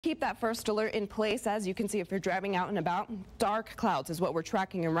Keep that first alert in place. As you can see, if you're driving out and about, dark clouds is what we're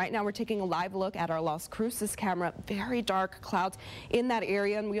tracking. And right now we're taking a live look at our Las Cruces camera. Very dark clouds in that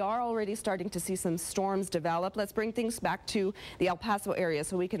area, and we are already starting to see some storms develop. Let's bring things back to the El Paso area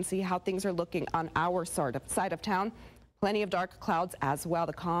so we can see how things are looking on our side of town. Plenty of dark clouds as well.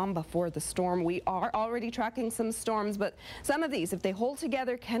 The calm before the storm. We are already tracking some storms, but some of these, if they hold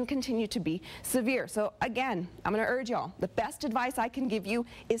together, can continue to be severe. So again, I'm going to urge y'all, the best advice I can give you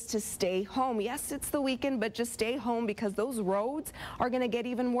is to stay home. Yes, it's the weekend, but just stay home because those roads are going to get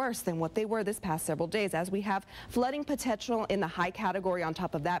even worse than what they were this past several days, as we have flooding potential in the high category. On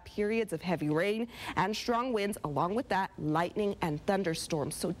top of that, periods of heavy rain and strong winds, along with that, lightning and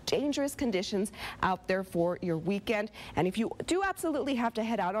thunderstorms. So dangerous conditions out there for your weekend. And if you do absolutely have to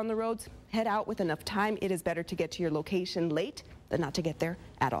head out on the roads, head out with enough time. It is better to get to your location late than not to get there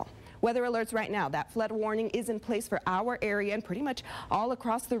at all. Weather alerts right now. That flood warning is in place for our area and pretty much all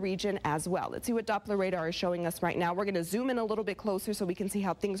across the region as well. Let's see what Doppler radar is showing us right now. We're going to zoom in a little bit closer so we can see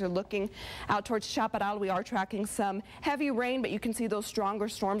how things are looking out towards Chaparral. We are tracking some heavy rain, but you can see those stronger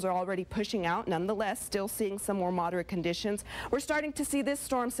storms are already pushing out. Nonetheless, still seeing some more moderate conditions. We're starting to see this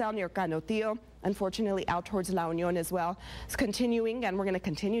storm cell near Canotillo. Unfortunately, out towards La Union as well. It's continuing, and we're going to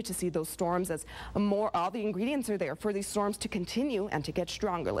continue to see those storms as all the ingredients are there for these storms to continue and to get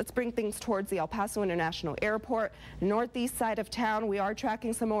stronger. Let's bring things towards the El Paso International Airport, northeast side of town. We are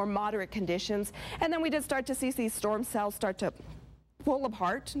tracking some more moderate conditions, and then we did start to see these storm cells start to pull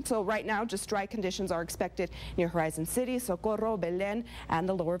apart. So right now, just dry conditions are expected near Horizon City, Socorro, Belen, and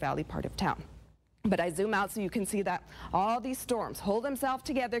the lower valley part of town. But I zoom out so you can see that all these storms hold themselves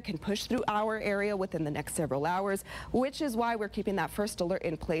together, can push through our area within the next several hours, which is why we're keeping that first alert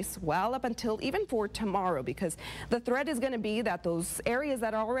in place well up until even for tomorrow, because the threat is going to be that those areas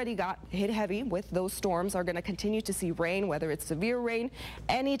that already got hit heavy with those storms are going to continue to see rain, whether it's severe rain,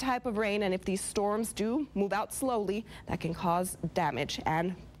 any type of rain. And if these storms do move out slowly, that can cause damage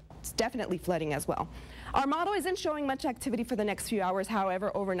and it's definitely flooding as well. Our model isn't showing much activity for the next few hours.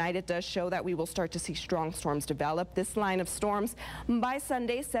 However, overnight it does show that we will start to see strong storms develop. This line of storms by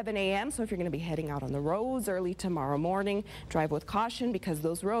Sunday, 7 a.m. So if you're going to be heading out on the roads early tomorrow morning, drive with caution because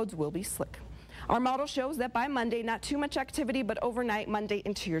those roads will be slick. Our model shows that by Monday, not too much activity, but overnight, Monday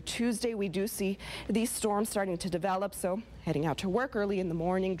into your Tuesday, we do see these storms starting to develop. So heading out to work early in the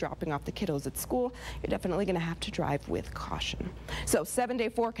morning, dropping off the kiddos at school, you're definitely going to have to drive with caution. So 7-day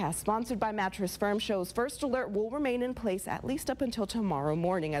forecast sponsored by Mattress Firm shows first alert will remain in place at least up until tomorrow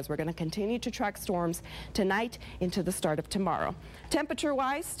morning, as we're going to continue to track storms tonight into the start of tomorrow.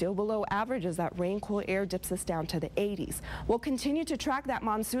 Temperature-wise, still below average as that rain-cool air dips us down to the 80s. We'll continue to track that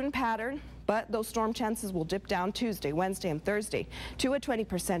monsoon pattern, but those storm chances will dip down Tuesday, Wednesday, and Thursday to a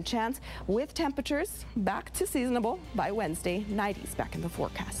 20% chance, with temperatures back to seasonable by Wednesday, 90s back in the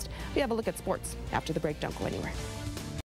forecast. We have a look at sports after the break. Don't go anywhere.